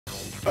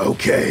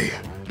Okay,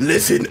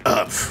 listen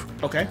up.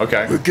 Okay.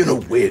 Okay. We're gonna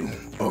win.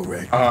 All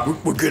right.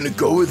 We're gonna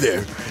go over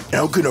there, and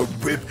I'm gonna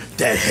rip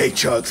that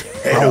hedgehog's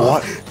head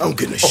off. I'm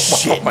gonna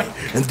shit,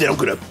 and then I'm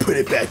gonna put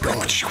it back on.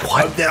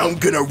 What? And then I'm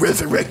gonna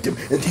resurrect him,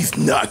 and he's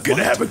not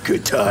gonna have a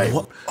good time.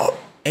 What?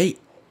 Hey,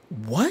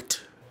 what?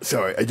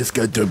 Sorry, I just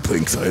got done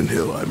playing Silent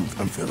Hill. I'm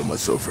feeling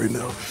myself right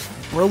now.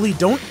 Broly,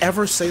 don't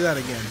ever say that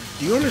again.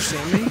 Do you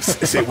understand me?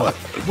 Say what?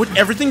 With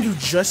everything you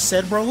just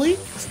said, Broly,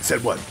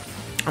 Said what?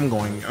 I'm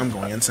going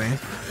insane.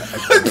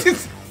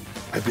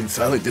 I've been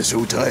silent this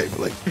whole time.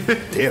 Like,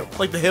 damn.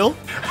 Like the hill?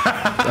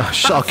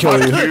 I'll kill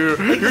you.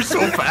 You're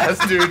so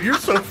fast, dude. You're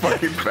so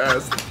fucking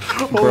fast.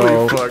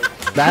 Bro. Holy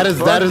fuck. That is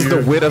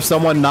the wit of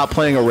someone not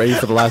playing a raid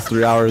for the last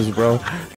 3 hours, bro.